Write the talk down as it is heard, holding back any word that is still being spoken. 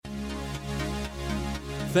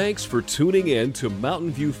Thanks for tuning in to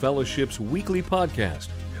Mountain View Fellowship's weekly podcast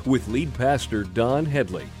with lead pastor Don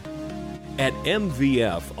Headley. At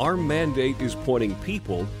MVF, our mandate is pointing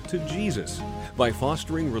people to Jesus by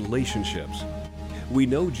fostering relationships. We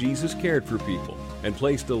know Jesus cared for people and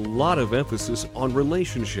placed a lot of emphasis on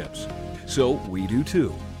relationships, so we do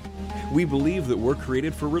too. We believe that we're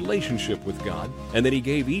created for relationship with God and that He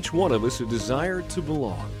gave each one of us a desire to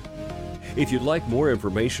belong. If you'd like more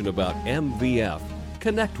information about MVF,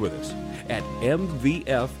 connect with us at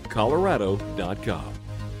mvfcolorado.com.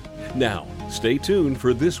 Now, stay tuned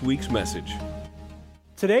for this week's message.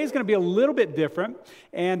 Today is going to be a little bit different,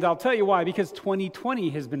 and I'll tell you why, because 2020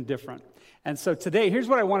 has been different. And so today, here's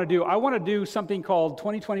what I want to do. I want to do something called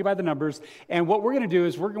 2020 by the numbers, and what we're going to do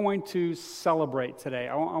is we're going to celebrate today.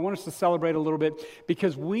 I want us to celebrate a little bit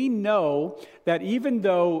because we know that even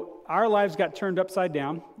though our lives got turned upside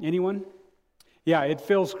down, anyone? Yeah, it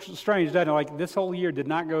feels strange, doesn't it? Like this whole year did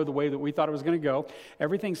not go the way that we thought it was going to go.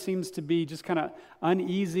 Everything seems to be just kind of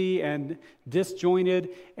uneasy and disjointed.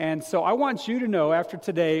 And so I want you to know after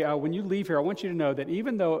today, when you leave here, I want you to know that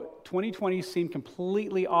even though 2020 seemed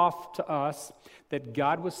completely off to us, that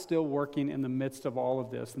God was still working in the midst of all of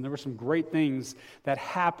this. And there were some great things that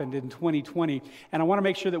happened in 2020. And I want to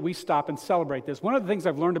make sure that we stop and celebrate this. One of the things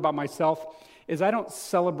I've learned about myself is I don't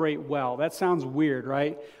celebrate well. That sounds weird,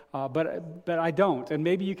 right? But I don't, and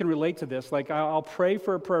maybe you can relate to this. Like I'll pray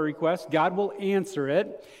for a prayer request, God will answer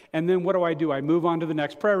it, and then what do? I move on to the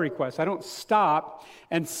next prayer request. I don't stop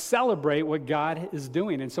and celebrate what God is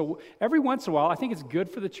doing. And so every once in a while, I think it's good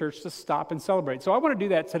for the church to stop and celebrate. So I want to do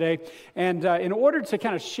that today, and in order to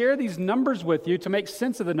kind of share these numbers with you, to make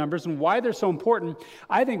sense of the numbers and why they're so important,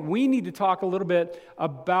 I think we need to talk a little bit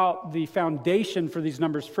about the foundation for these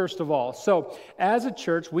numbers first of all. So as a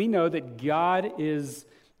church, we know that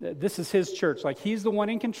this is His church. Like He's the one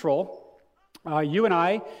in control. You and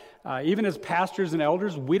I, even as pastors and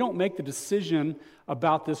elders, we don't make the decision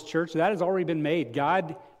about this church. That has already been made.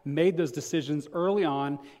 God made those decisions early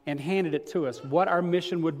on and handed it to us. What our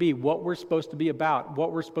mission would be, what we're supposed to be about,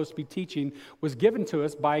 what we're supposed to be teaching was given to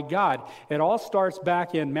us by God. It all starts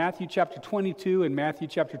back in Matthew chapter 22 and Matthew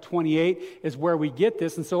chapter 28 is where we get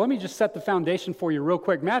this. And so let me just set the foundation for you real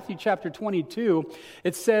quick. Matthew chapter 22,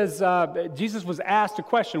 it says, Jesus was asked a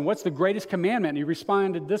question, what's the greatest commandment? And He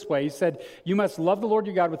responded this way. He said, you must love the Lord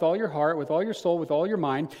your God with all your heart, with all your soul, with all your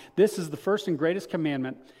mind. This is the first and greatest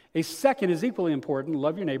commandment. A second is equally important,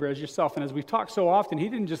 love your neighbor as yourself. And as we've talked so often, He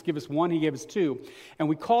didn't just give us one, He gave us two. And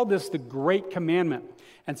we call this the Great Commandment.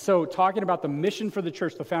 And so talking about the mission for the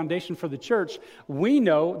church, the foundation for the church, we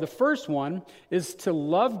know the first one is to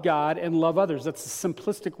love God and love others. That's a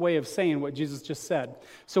simplistic way of saying what Jesus just said.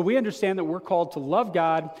 So we understand that we're called to love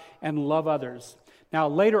God and love others. Now,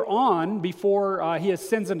 later on, before He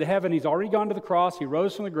ascends into heaven, He's already gone to the cross. He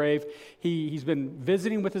rose from the grave. He's been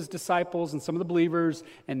visiting with His disciples and some of the believers,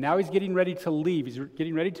 and now He's getting ready to leave. He's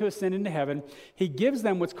getting ready to ascend into heaven. He gives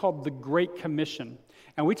them what's called the Great Commission.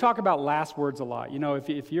 And we talk about last words a lot. You know,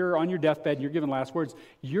 if you're on your deathbed and you're given last words,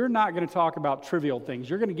 you're not going to talk about trivial things.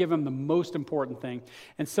 You're going to give them the most important thing.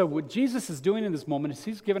 And so what Jesus is doing in this moment is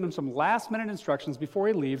He's giving them some last-minute instructions before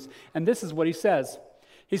He leaves, and this is what He says.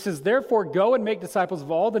 He says, therefore, go and make disciples of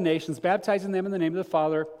all the nations, baptizing them in the name of the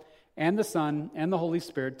Father and the Son and the Holy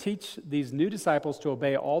Spirit. Teach these new disciples to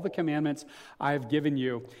obey all the commandments I have given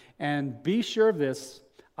you. And be sure of this,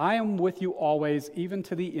 I am with you always, even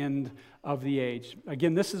to the end of the age.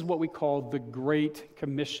 Again, this is what we call the Great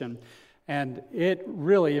Commission. And it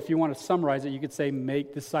really, if you want to summarize it, you could say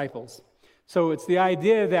make disciples. So it's the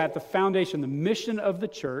idea that the foundation, the mission of the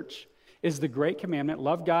church is the Great Commandment,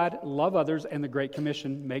 love God, love others, and the Great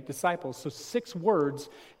Commission, make disciples. So 6 words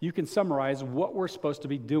you can summarize what we're supposed to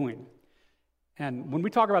be doing. And when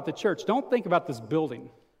we talk about the church, don't think about this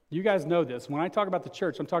building. You guys know this. When I talk about the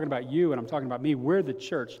church, I'm talking about you and I'm talking about me. We're the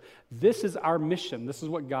church. This is our mission. This is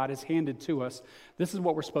what God has handed to us. This is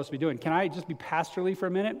what we're supposed to be doing. Can I just be pastorally for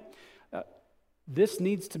a minute? This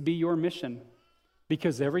needs to be your mission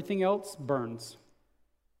because everything else burns.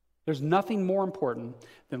 There's nothing more important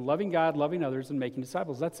than loving God, loving others, and making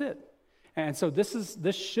disciples. That's it. And so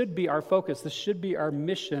this should be our focus. This should be our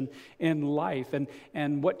mission in life.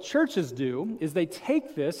 And what churches do is they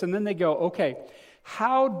take this and then they go, okay,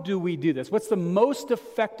 how do we do this? What's the most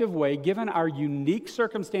effective way, given our unique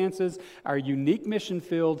circumstances, our unique mission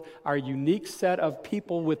field, our unique set of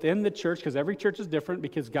people within the church, because every church is different,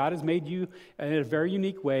 because God has made you in a very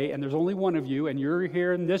unique way, and there's only one of you, and you're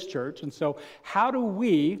here in this church. And so how do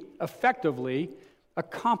we effectively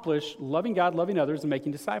accomplish loving God, loving others, and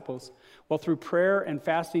making disciples? Well, through prayer and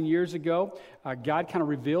fasting years ago, God kind of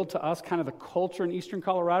revealed to us kind of the culture in Eastern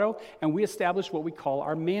Colorado, and we established what we call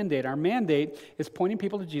our mandate. Our mandate is pointing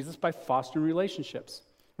people to Jesus by fostering relationships.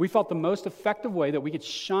 We felt the most effective way that we could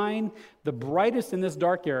shine the brightest in this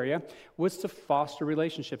dark area was to foster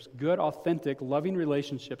relationships, good, authentic, loving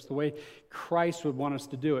relationships, the way Christ would want us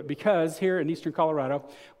to do it. Because here in Eastern Colorado,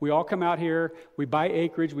 we all come out here, we buy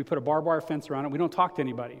acreage, we put a barbed wire fence around it, we don't talk to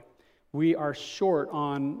anybody. We are short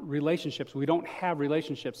on relationships. We don't have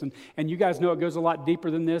relationships. And you guys know it goes a lot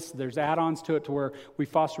deeper than this. There's add-ons to it to where we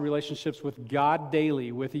foster relationships with God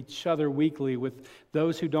daily, with each other weekly, with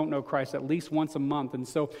those who don't know Christ at least once a month. And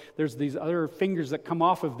so there's these other fingers that come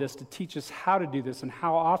off of this to teach us how to do this and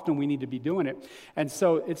how often we need to be doing it. And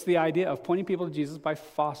so it's the idea of pointing people to Jesus by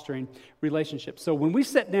fostering relationships. So when we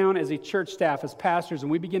sit down as a church staff, as pastors,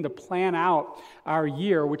 and we begin to plan out our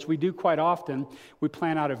year, which we do quite often, we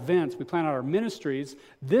plan out events, we plan out our ministries,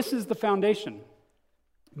 this is the foundation.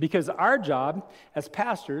 Because our job as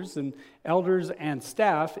pastors and elders and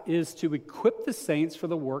staff is to equip the saints for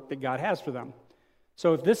the work that God has for them.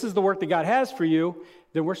 So if this is the work that God has for you,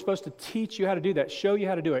 then we're supposed to teach you how to do that, show you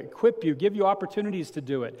how to do it, equip you, give you opportunities to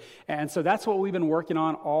do it. And so that's what we've been working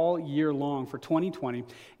on all year long for 2020.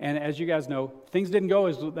 And as you guys know, things didn't go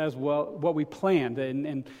as well what we planned.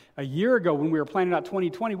 And a year ago when we were planning out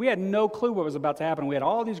 2020, we had no clue what was about to happen. We had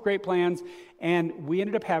all these great plans, and we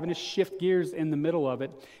ended up having to shift gears in the middle of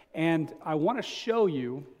it. And I want to show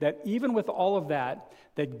you that even with all of that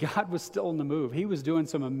God was still in the move. He was doing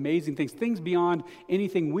some amazing things beyond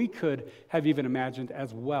anything we could have even imagined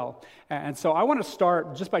as well. And so I want to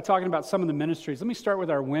start just by talking about some of the ministries. Let me start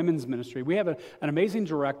with our women's ministry. We have an amazing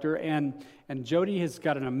director, and Jody has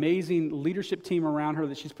got an amazing leadership team around her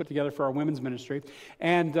that she's put together for our women's ministry.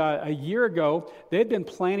 And a year ago, they had been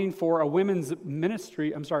planning for a women's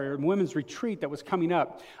retreat that was coming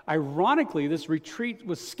up. Ironically, this retreat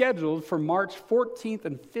was scheduled for March 14th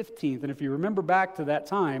and 15th. And if you remember back to that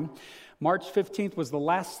time, March 15th was the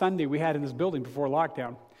last Sunday we had in this building before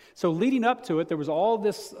lockdown. So leading up to it, there was all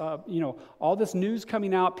this news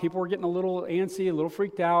coming out. People were getting a little antsy, a little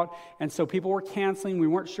freaked out, and so people were canceling. We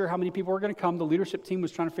weren't sure how many people were going to come. The leadership team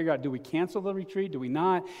was trying to figure out, do we cancel the retreat? Do we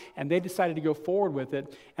not? And they decided to go forward with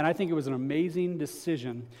it, and I think it was an amazing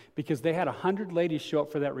decision because they had 100 ladies show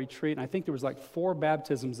up for that retreat, and I think there was like 4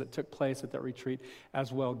 baptisms that took place at that retreat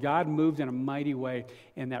as well. God moved in a mighty way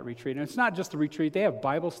in that retreat. And it's not just the retreat. They have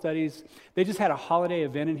Bible studies. They just had a holiday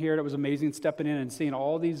event in here that was amazing, stepping in and seeing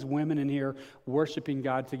all these women in here worshiping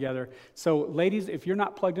God together. So ladies, if you're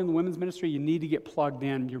not plugged in the women's ministry, you need to get plugged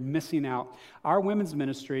in. You're missing out. Our women's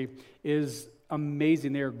ministry is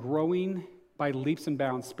amazing. They are growing by leaps and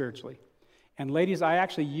bounds spiritually. And ladies, I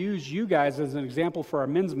actually use you guys as an example for our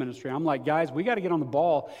men's ministry. I'm like, guys, we got to get on the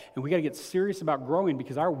ball and we got to get serious about growing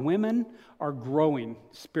because our women are growing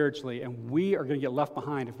spiritually and we are going to get left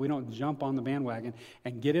behind if we don't jump on the bandwagon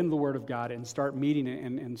and get into the Word of God and start meeting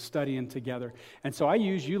and studying together. And so I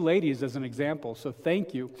use you ladies as an example. So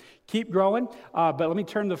thank you. Keep growing. But let me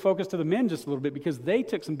turn the focus to the men just a little bit because they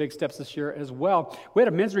took some big steps this year as well. We had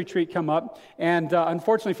a men's retreat come up, and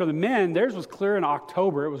unfortunately for the men, theirs was clear in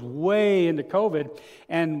October. It was way into COVID,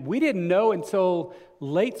 and we didn't know until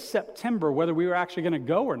late September whether we were actually going to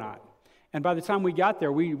go or not. And by the time we got there,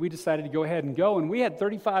 we decided to go ahead and go. And we had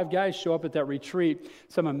 35 guys show up at that retreat.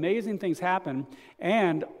 Some amazing things happened.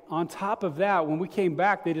 And on top of that, when we came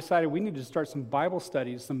back, they decided we needed to start some Bible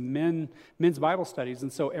studies, some men's Bible studies.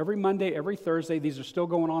 And so every Monday, every Thursday, these are still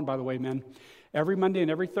going on, by the way, men. Every Monday and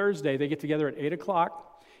every Thursday, they get together at 8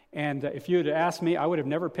 o'clock. And if you had asked me, I would have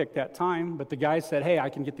never picked that time. But the guys said, hey, I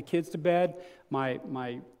can get the kids to bed.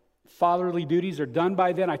 My fatherly duties are done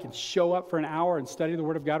by then. I can show up for an hour and study the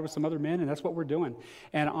Word of God with some other men, and that's what we're doing.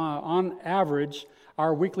 And on average,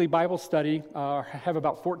 our weekly Bible study have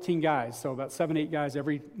about 14 guys, so about 7-8 guys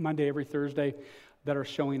every Monday, every Thursday that are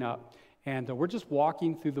showing up. And we're just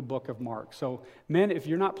walking through the book of Mark. So men, if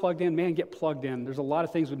you're not plugged in, man, get plugged in. There's a lot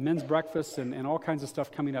of things with men's breakfasts and all kinds of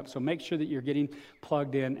stuff coming up, so make sure that you're getting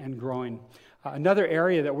plugged in and growing. Another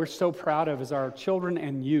area that we're so proud of is our children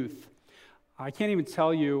and youth. I can't even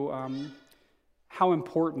tell you how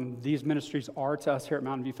important these ministries are to us here at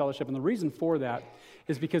Mountain View Fellowship. And the reason for that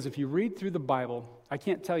is because if you read through the Bible, I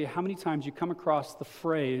can't tell you how many times you come across the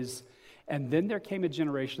phrase, and then there came a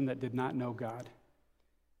generation that did not know God.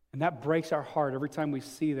 And that breaks our heart every time we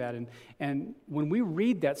see that. And when we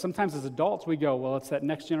read that, sometimes as adults we go, well, it's that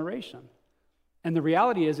next generation. And the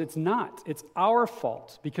reality is it's not. It's our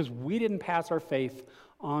fault because we didn't pass our faith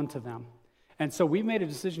on to them. And so we made a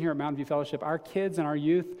decision here at Mountain View Fellowship. Our kids and our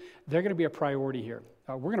youth, they're going to be a priority here.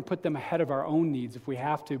 we're going to put them ahead of our own needs if we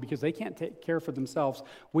have to, because they can't take care for themselves.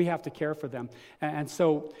 We have to care for them. And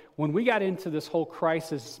so when we got into this whole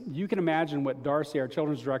crisis, you can imagine what Darcy, our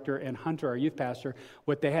children's director, and Hunter, our youth pastor,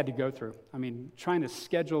 what they had to go through. I mean, trying to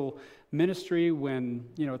schedule ministry when,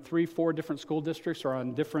 3-4 different school districts are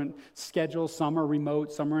on different schedules. Some are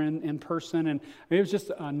remote, some are in person. And it was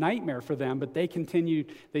just a nightmare for them, but they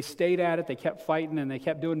continued. They stayed at it. They kept fighting, and they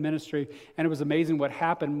kept doing ministry. And it was amazing what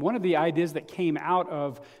happened. One of the ideas that came out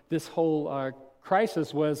of this whole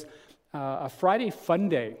crisis was a Friday fun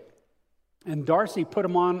day. And Darcy put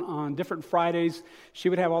them on different Fridays. She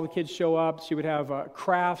would have all the kids show up. She would have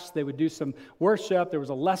crafts. They would do some worship. There was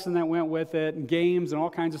a lesson that went with it, and games and all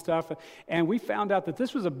kinds of stuff. And we found out that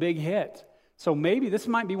this was a big hit. So maybe this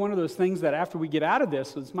might be one of those things that after we get out of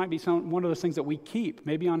this might be one of those things that we keep,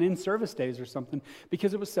 maybe on in-service days or something,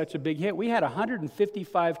 because it was such a big hit. We had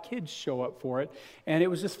 155 kids show up for it, and it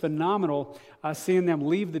was just phenomenal seeing them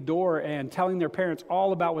leave the door and telling their parents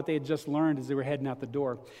all about what they had just learned as they were heading out the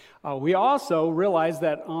door. We also realized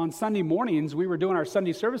that on Sunday mornings, we were doing our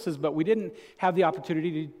Sunday services, but we didn't have the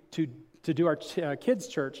opportunity to do our kids'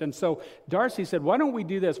 church. And so Darcy said, why don't we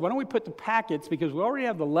do this? Why don't we put the packets, because we already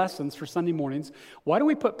have the lessons for Sunday mornings, why don't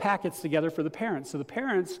we put packets together for the parents? So the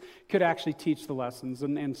parents could actually teach the lessons.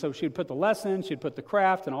 And so she'd put the lesson, she'd put the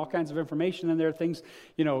craft and all kinds of information in there, things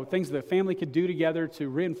the family could do together to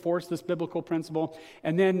reinforce this biblical principle.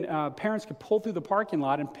 And then parents could pull through the parking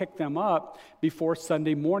lot and pick them up before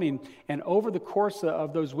Sunday morning. And over the course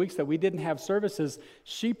of those weeks that we didn't have services,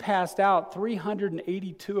 she passed out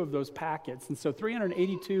 382 of those packets. And so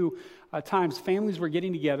 382 times families were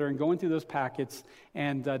getting together and going through those packets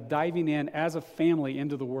and diving in as a family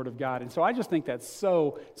into the Word of God. And so I just think that's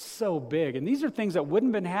so, so big. And these are things that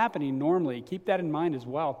wouldn't have been happening normally. Keep that in mind as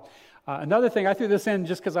well. Another thing, I threw this in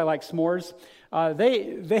just because I like s'mores.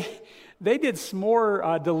 They did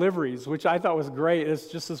s'more deliveries, which I thought was great. It's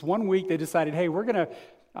just this one week they decided, hey, we're going to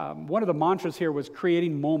one of the mantras here was create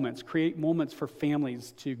moments for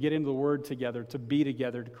families to get into the Word together, to be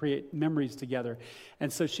together, to create memories together.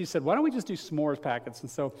 And so she said, why don't we just do s'mores packets? And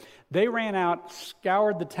so they ran out,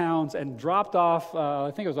 scoured the towns, and dropped off,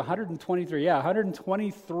 I think it was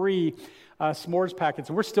 123 s'mores packets.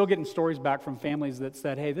 And we're still getting stories back from families that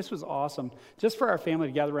said, hey, this was awesome, just for our family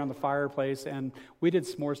to gather around the fireplace. And we did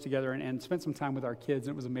s'mores together and spent some time with our kids.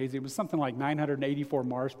 And it was amazing. It was something like 984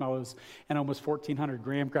 marshmallows and almost 1,400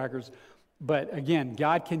 graham crackers. But again,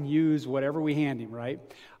 God can use whatever we hand Him, right?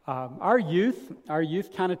 Our youth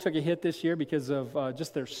kind of took a hit this year because of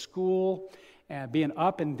just their school and being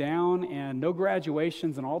up and down and no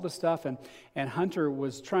graduations and all this stuff. And Hunter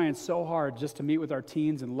was trying so hard just to meet with our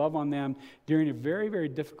teens and love on them during a very, very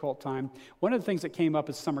difficult time. One of the things that came up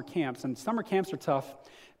is summer camps. And summer camps are tough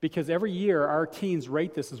because every year our teens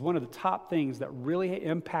rate this as one of the top things that really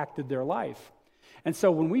impacted their life. And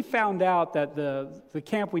so when we found out that the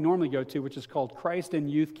camp we normally go to, which is called Christ in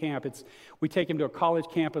Youth Camp, we take them to a college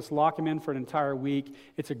campus, lock them in for an entire week.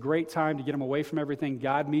 It's a great time to get them away from everything.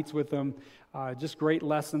 God meets with them, just great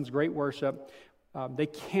lessons, great worship. They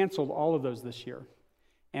canceled all of those this year.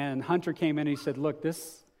 And Hunter came in and he said, look,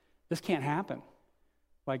 this can't happen.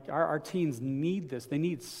 Like, our teens need this. They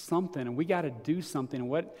need something, and we got to do something. And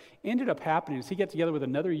what ended up happening is he got together with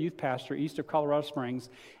another youth pastor east of Colorado Springs,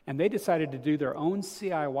 and they decided to do their own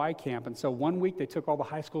CIY camp. And so one week they took all the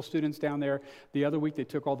high school students down there. The other week they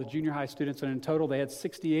took all the junior high students, and in total they had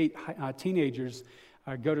 68 teenagers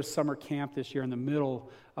go to summer camp this year in the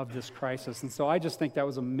middle of this crisis. And so I just think that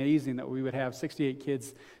was amazing that we would have 68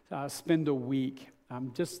 kids spend a week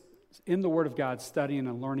just in the Word of God, studying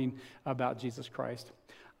and learning about Jesus Christ.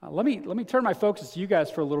 Let me turn my focus to you guys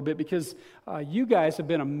for a little bit, because you guys have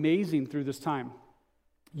been amazing through this time.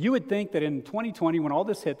 You would think that in 2020, when all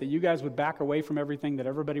this hit, that you guys would back away from everything, that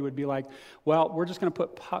everybody would be like, well, we're just going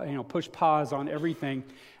to push pause on everything,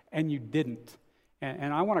 and you didn't.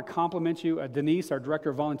 And I want to compliment you. Denise, our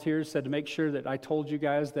director of volunteers, said to make sure that I told you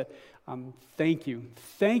guys that thank you.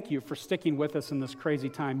 Thank you for sticking with us in this crazy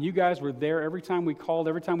time. You guys were there every time we called,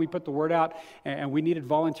 every time we put the word out, and we needed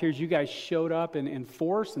volunteers. You guys showed up in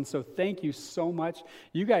force, and so thank you so much.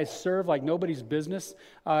 You guys serve like nobody's business.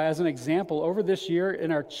 As an example, over this year,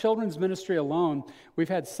 in our children's ministry alone, we've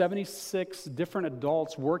had 76 different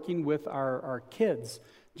adults working with our kids,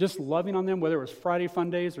 just loving on them, whether it was Friday fun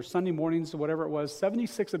days or Sunday mornings or whatever it was.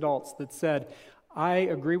 76 adults that said, I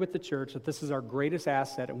agree with the church that this is our greatest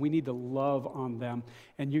asset and we need to love on them.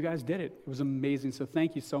 And you guys did it. It was amazing. So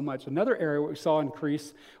thank you so much. Another area we saw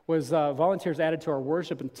increase was volunteers added to our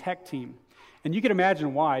worship and tech team. And you can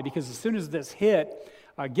imagine why, because as soon as this hit,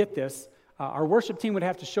 our worship team would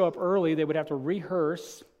have to show up early. They would have to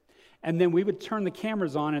rehearse. And then we would turn the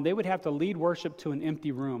cameras on, and they would have to lead worship to an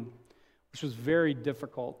empty room, which was very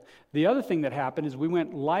difficult. The other thing that happened is we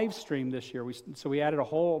went live stream this year. So we added a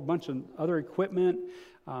whole bunch of other equipment,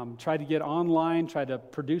 tried to get online, tried to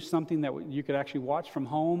produce something that you could actually watch from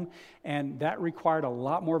home. And that required a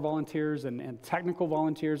lot more volunteers and technical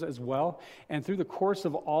volunteers as well. And through the course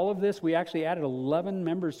of all of this, we actually added 11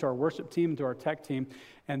 members to our worship team, to our tech team.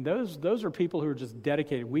 And those are people who are just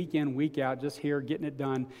dedicated week in, week out, just here, getting it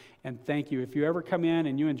done. And thank you. If you ever come in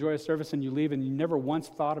and you enjoy a service and you leave and you never once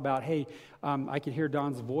thought about, hey, I could hear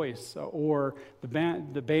Don's voice, or the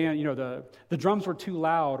band, the drums were too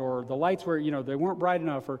loud, or the lights were, they weren't bright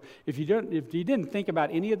enough, or if you didn't think about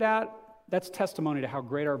any of that, that's testimony to how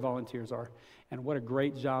great our volunteers are and what a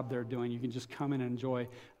great job they're doing. You can just come in and enjoy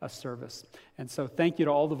a service. And so thank you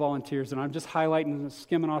to all the volunteers. And I'm just highlighting and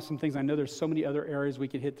skimming off some things. I know there's so many other areas we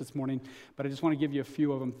could hit this morning, but I just want to give you a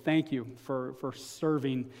few of them. Thank you for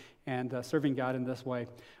serving and serving God in this way.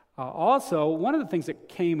 Also, one of the things that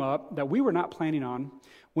came up that we were not planning on,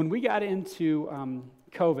 when we got into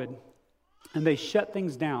COVID and they shut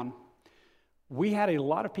things down, we had a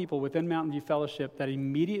lot of people within Mountain View Fellowship that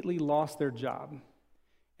immediately lost their job.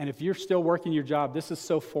 And if you're still working your job, this is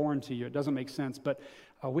so foreign to you, it doesn't make sense. But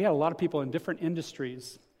we had a lot of people in different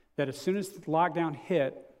industries that as soon as the lockdown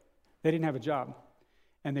hit, they didn't have a job.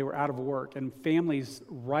 And they were out of work. And families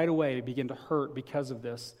right away began to hurt because of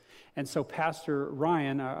this. And so Pastor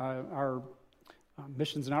Ryan, our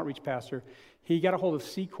missions and outreach pastor, he got a hold of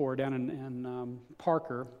Secor down in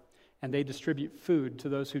Parker, and they distribute food to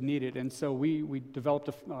those who need it. And so we developed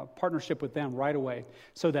a partnership with them right away.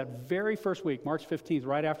 So that very first week, March 15th,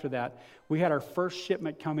 right after that, we had our first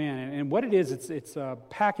shipment come in. And what it is, it's a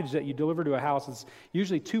package that you deliver to a house. It's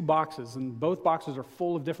usually 2 boxes, and both boxes are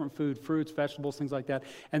full of different food, fruits, vegetables, things like that.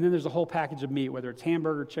 And then there's a whole package of meat, whether it's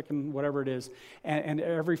hamburger, chicken, whatever it is. And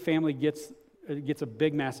every family gets a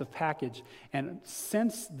big, massive package. And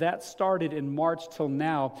since that started in March till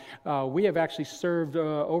now, we have actually served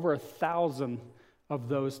over 1,000 of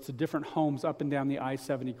those to different homes up and down the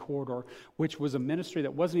I-70 corridor, which was a ministry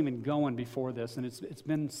that wasn't even going before this. And it's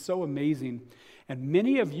been so amazing. And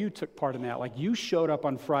many of you took part in that. Like, you showed up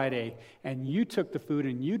on Friday and you took the food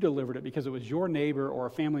and you delivered it because it was your neighbor or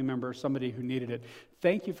a family member or somebody who needed it.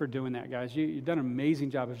 Thank you for doing that, guys. You've done an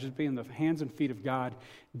amazing job of just being the hands and feet of God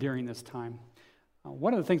during this time.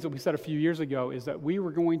 One of the things that we said a few years ago is that we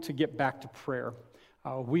were going to get back to prayer.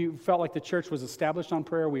 We felt like the church was established on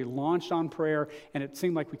prayer. We launched on prayer, and it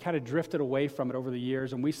seemed like we kind of drifted away from it over the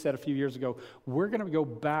years. And we said a few years ago, we're going to go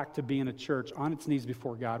back to being a church on its knees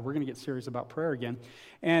before God. We're going to get serious about prayer again.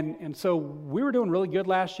 And so we were doing really good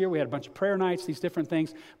last year. We had a bunch of prayer nights, these different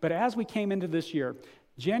things. But as we came into this year,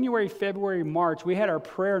 January, February, March, we had our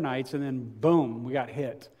prayer nights, and then boom, we got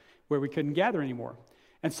hit where we couldn't gather anymore.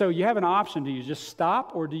 And so you have an option. Do you just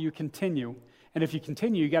stop, or do you continue? And if you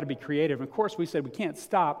continue, you got to be creative. And of course, we said we can't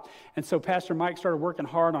stop. And so Pastor Mike started working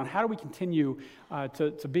hard on how do we continue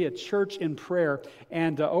to be a church in prayer.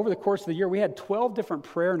 And over the course of the year, we had 12 different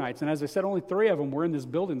prayer nights. And as I said, only 3 of them were in this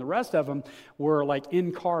building. The rest of them were like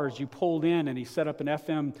in cars. You pulled in, and he set up an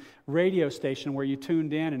FM radio station where you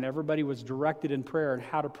tuned in, and everybody was directed in prayer and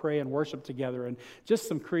how to pray and worship together. And just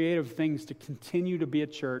some creative things to continue to be a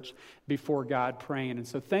church before God praying. And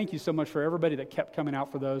so thank you so much for everybody that kept coming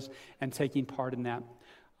out for those and taking part in that.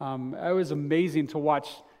 It was amazing to watch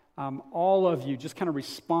all of you just kind of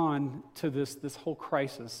respond to this whole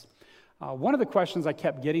crisis. One of the questions I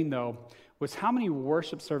kept getting, though, was how many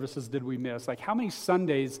worship services did we miss? Like, how many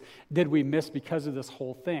Sundays did we miss because of this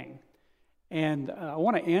whole thing? And I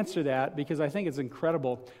want to answer that because I think it's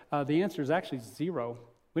incredible. The answer is actually 0.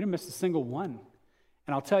 We didn't miss a single one.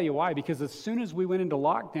 And I'll tell you why, because as soon as we went into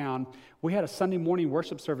lockdown, we had a Sunday morning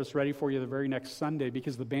worship service ready for you the very next Sunday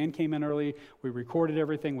because the band came in early, we recorded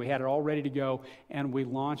everything, we had it all ready to go, and we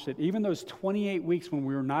launched it. Even those 28 weeks when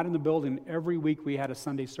we were not in the building, every week we had a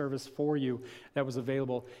Sunday service for you that was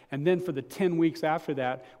available. And then for the 10 weeks after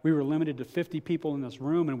that, we were limited to 50 people in this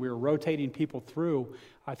room, and we were rotating people through.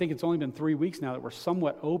 I think it's only been 3 weeks now that we're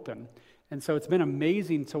somewhat open. And so it's been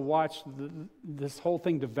amazing to watch this whole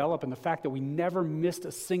thing develop and the fact that we never missed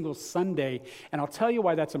a single Sunday. And I'll tell you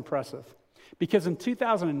why that's impressive. Because in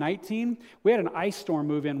 2019, we had an ice storm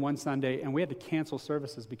move in one Sunday, and we had to cancel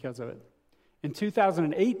services because of it. In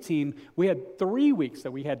 2018, we had 3 weeks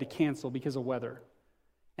that we had to cancel because of weather.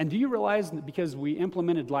 And do you realize that because we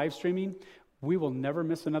implemented live streaming, we will never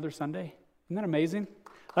miss another Sunday? Isn't that amazing?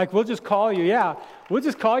 Like, we'll just call you, we'll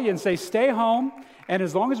just call you and say, stay home, and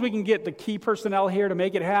as long as we can get the key personnel here to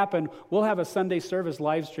make it happen, we'll have a Sunday service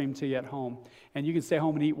live stream to you at home, and you can stay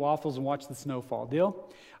home and eat waffles and watch the snowfall. Deal?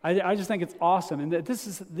 I just think it's awesome, and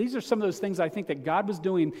these are some of those things I think that God was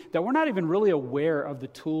doing that we're not even really aware of the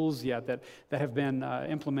tools yet that have been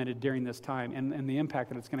implemented during this time and the impact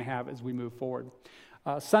that it's going to have as we move forward.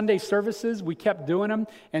 Sunday services, we kept doing them,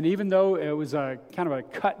 and even though it was a kind of a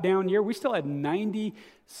cut down year, we still had 90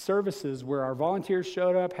 services where our volunteers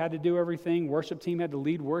showed up, had to do everything, worship team had to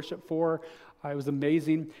lead worship for. It was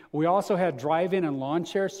amazing. We also had drive-in and lawn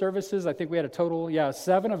chair services. I think we had a total,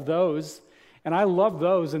 7 of those. And I love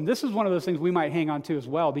those, and this is one of those things we might hang on to as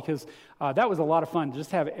well, because that was a lot of fun,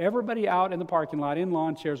 just have everybody out in the parking lot in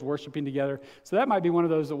lawn chairs worshiping together. So that might be one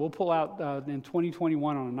of those that we'll pull out in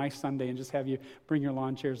 2021 on a nice Sunday and just have you bring your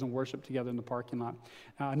lawn chairs and worship together in the parking lot.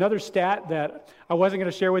 Another stat that I wasn't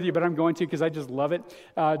going to share with you, but I'm going to because I just love it.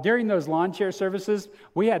 During those lawn chair services,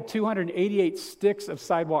 we had 288 sticks of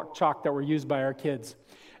sidewalk chalk that were used by our kids.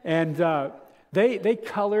 And They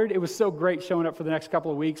colored. It was so great showing up for the next couple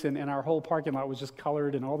of weeks, and our whole parking lot was just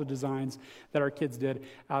colored and all the designs that our kids did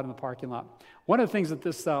out in the parking lot. One of the things that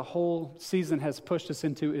this whole season has pushed us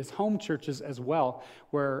into is home churches as well,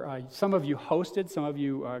 where some of you hosted, some of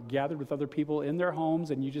you gathered with other people in their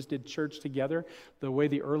homes, and you just did church together the way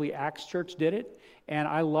the early Acts church did it. And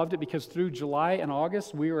I loved it because through July and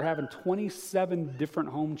August, we were having 27 different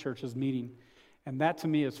home churches meeting. And that to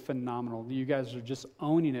me is phenomenal. You guys are just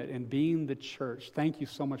owning it and being the church. Thank you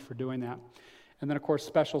so much for doing that. And then, of course,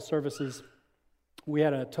 special services. We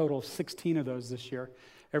had a total of 16 of those this year.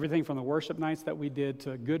 Everything from the worship nights that we did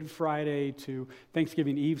to Good Friday to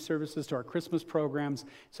Thanksgiving Eve services to our Christmas programs.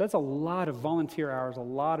 So that's a lot of volunteer hours, a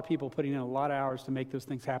lot of people putting in a lot of hours to make those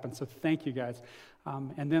things happen. So thank you guys.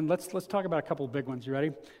 And then let's talk about a couple of big ones. You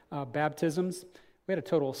ready? Baptisms. We had a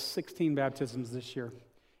total of 16 baptisms this year.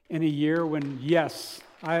 In a year when, yes,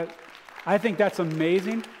 I think that's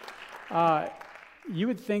amazing. You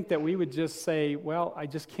would think that we would just say, well, I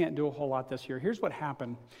just can't do a whole lot this year. Here's what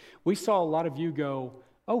happened. We saw a lot of you go,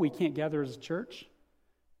 oh, we can't gather as a church?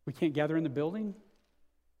 We can't gather in the building?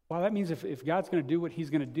 Well, that means if God's going to do what he's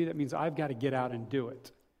going to do, that means I've got to get out and do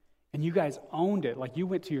it. And you guys owned it. Like, you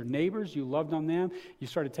went to your neighbors, you loved on them, you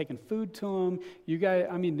started taking food to them, you guys,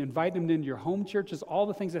 inviting them into your home churches, all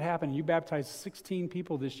the things that happened. You baptized 16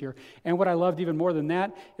 people this year. And what I loved even more than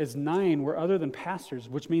that is 9 were other than pastors,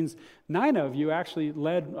 which means 9 of you actually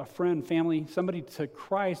led a friend, family, somebody to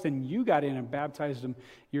Christ, and you got in and baptized them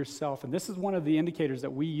yourself. And this is one of the indicators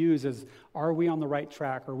that we use as, are we on the right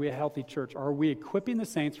track? Are we a healthy church? Are we equipping the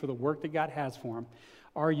saints for the work that God has for them?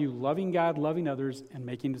 Are you loving God, loving others, and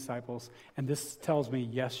making disciples? And this tells me,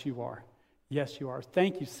 yes, you are. Yes, you are.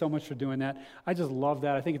 Thank you so much for doing that. I just love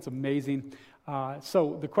that. I think it's amazing.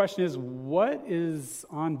 So the question is, what is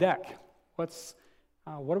on deck? What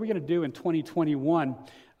are we going to do in 2021?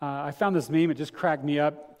 I found this meme. It just cracked me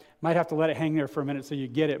up. Might have to let it hang there for a minute so you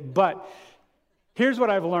get it. But here's what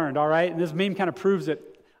I've learned, all right? And this meme kind of proves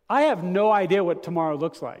it. I have no idea what tomorrow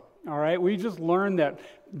looks like. All right, we just learned that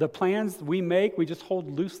the plans we make, we just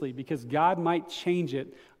hold loosely because God might change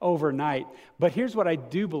it overnight. But here's what I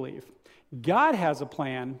do believe. God has a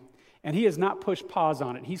plan, and he has not pushed pause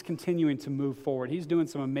on it. He's continuing to move forward. He's doing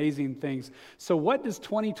some amazing things. So what does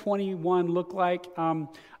 2021 look like?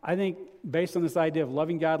 I think based on this idea of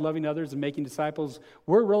loving God, loving others, and making disciples,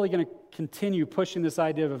 we're really going to continue pushing this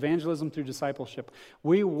idea of evangelism through discipleship.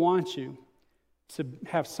 We want you to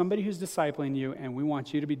have somebody who's discipling you, and we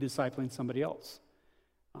want you to be discipling somebody else.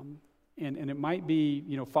 And it might be,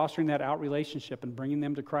 fostering that out relationship and bringing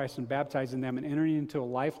them to Christ and baptizing them and entering into a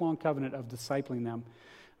lifelong covenant of discipling them.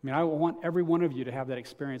 I want every one of you to have that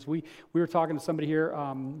experience. We were talking to somebody here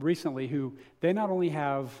recently who, they not only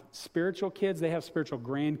have spiritual kids, they have spiritual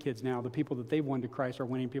grandkids now. The people that they've won to Christ are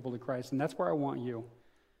winning people to Christ, and that's where I want you.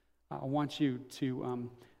 I want you to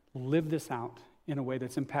live this out in a way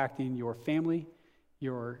that's impacting your family,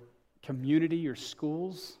 your community, your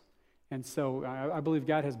schools. And so I believe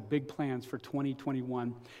God has big plans for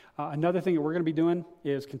 2021. Another thing that we're going to be doing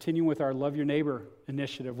is continuing with our Love Your Neighbor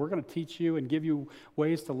initiative. We're going to teach you and give you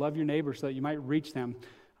ways to love your neighbor so that you might reach them,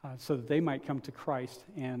 so that they might come to Christ.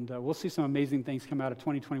 And we'll see some amazing things come out of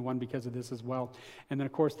 2021 because of this as well. And then,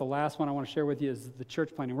 of course, the last one I want to share with you is the church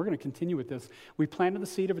planting. We're going to continue with this. We planted the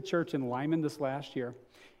seed of a church in Lyman this last year.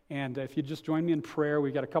 And if you just join me in prayer,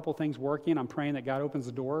 we've got a couple things working. I'm praying that God opens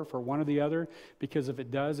the door for one or the other, because if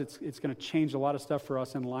it does, it's going to change a lot of stuff for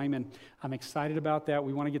us in Lyman. I'm excited about that.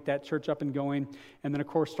 We want to get that church up and going. And then, of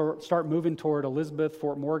course, start moving toward Elizabeth,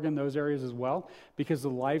 Fort Morgan, those areas as well, because the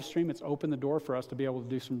live stream, it's opened the door for us to be able to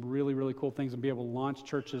do some really, really cool things and be able to launch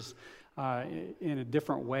churches in a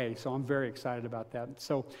different way. So I'm very excited about that.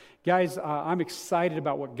 So, guys, I'm excited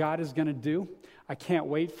about what God is going to do. I can't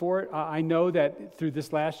wait for it. I know that through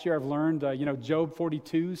this last year I've learned, Job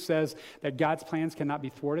 42 says that God's plans cannot be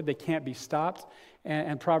thwarted. They can't be stopped.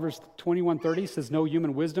 And Proverbs 21:30 says no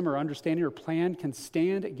human wisdom or understanding or plan can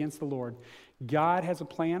stand against the Lord. God has a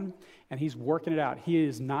plan, and he's working it out. He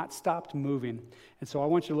has not stopped moving. And so I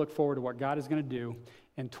want you to look forward to what God is going to do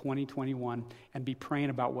in 2021 and be praying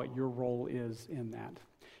about what your role is in that.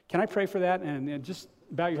 Can I pray for that? And just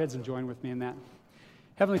bow your heads and join with me in that.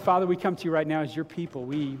 Heavenly Father, we come to you right now as your people.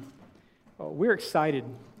 We're excited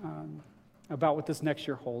about what this next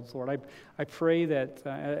year holds, Lord. I pray that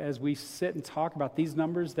as we sit and talk about these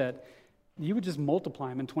numbers, that you would just multiply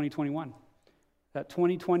them in 2021. That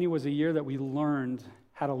 2020 was a year that we learned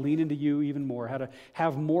how to lean into you even more, how to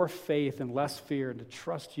have more faith and less fear, and to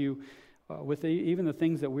trust you with even the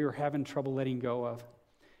things that we were having trouble letting go of.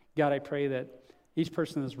 God, I pray that each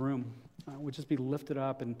person in this room would just be lifted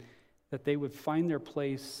up, and that they would find their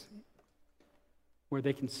place where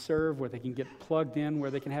they can serve, where they can get plugged in,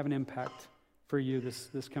 where they can have an impact for you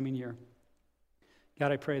this coming year.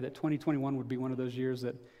 God, I pray that 2021 would be one of those years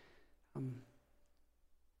that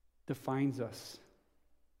defines us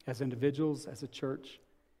as individuals, as a church.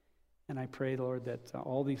 And I pray, Lord, that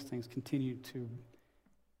all these things continue to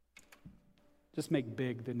just make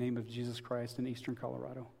big the name of Jesus Christ in Eastern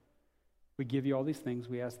Colorado. We give you all these things.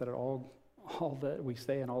 We ask that all that we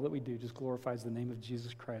say and all that we do just glorifies the name of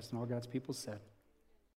Jesus Christ, and all God's people said.